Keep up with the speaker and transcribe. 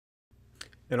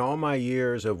In all my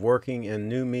years of working in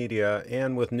new media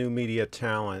and with new media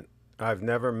talent, I've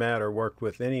never met or worked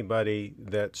with anybody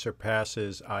that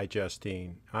surpasses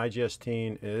iJustine.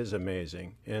 iJustine is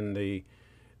amazing. In the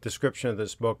description of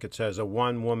this book, it says a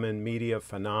one-woman media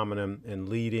phenomenon and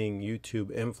leading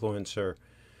YouTube influencer.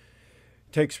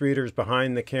 Takes readers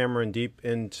behind the camera and deep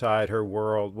inside her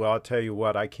world. Well, I'll tell you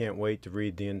what, I can't wait to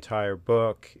read the entire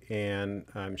book, and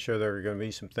I'm sure there are going to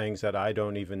be some things that I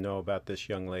don't even know about this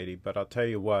young lady, but I'll tell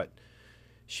you what,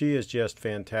 she is just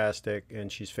fantastic,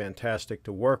 and she's fantastic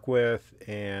to work with,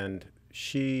 and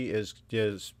she is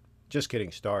just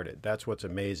getting started. That's what's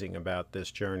amazing about this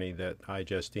journey that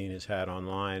iJustine has had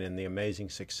online and the amazing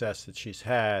success that she's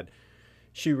had.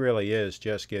 She really is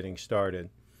just getting started.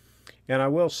 And I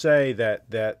will say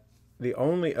that the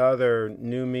only other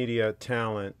new media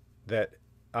talent that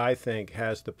I think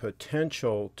has the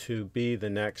potential to be the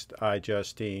next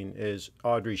iJustine is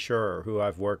Audrey Scherer, who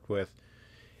I've worked with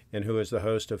and who is the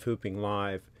host of Hooping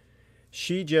Live.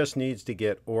 She just needs to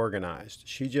get organized.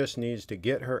 She just needs to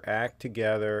get her act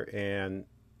together, and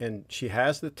she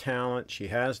has the talent, she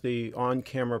has the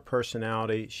on-camera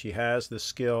personality, she has the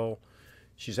skill.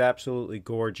 She's absolutely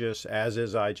gorgeous, as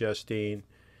is iJustine.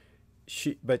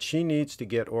 But she needs to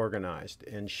get organized,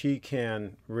 and she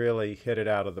can really hit it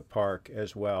out of the park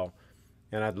as well.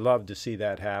 And I'd love to see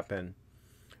that happen.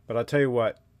 But I'll tell you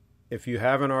what, if you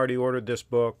haven't already ordered this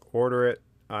book, order it.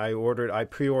 I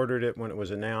pre-ordered it when it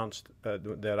was announced that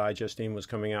iJustine was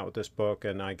coming out with this book,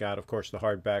 and I got, of course, the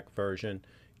hardback version.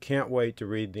 Can't wait to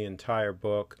read the entire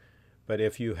book. But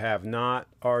if you have not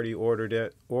already ordered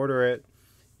it, order it.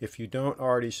 If you don't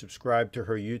already subscribe to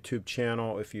her YouTube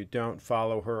channel, if you don't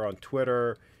follow her on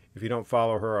Twitter, if you don't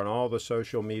follow her on all the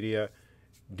social media,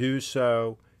 do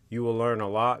so. You will learn a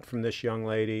lot from this young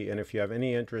lady. And if you have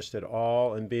any interest at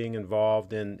all in being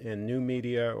involved in new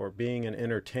media or being an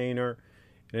entertainer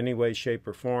in any way, shape,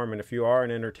 or form, and if you are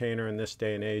an entertainer in this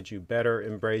day and age, you better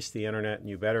embrace the internet and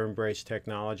you better embrace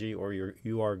technology, or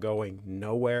you are going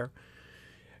nowhere.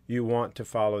 You want to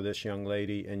follow this young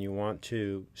lady, and you want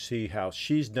to see how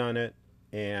she's done it,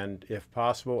 and if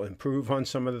possible, improve on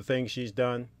some of the things she's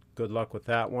done. Good luck with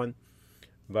that one.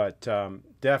 But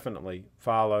definitely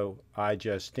follow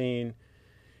iJustine,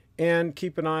 and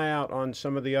keep an eye out on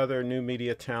some of the other new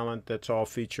media talent that's all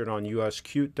featured on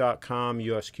USCute.com.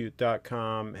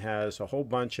 USCute.com has a whole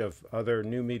bunch of other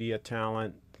new media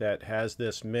talent that has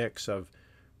this mix of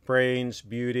brains,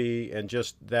 beauty, and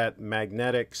just that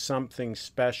magnetic something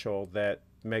special that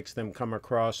makes them come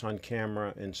across on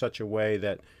camera in such a way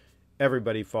that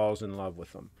everybody falls in love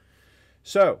with them.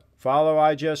 So follow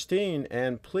iJustine,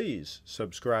 and please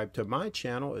subscribe to my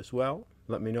channel as well.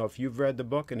 Let me know if you've read the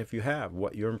book, and if you have,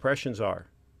 what your impressions are.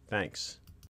 Thanks.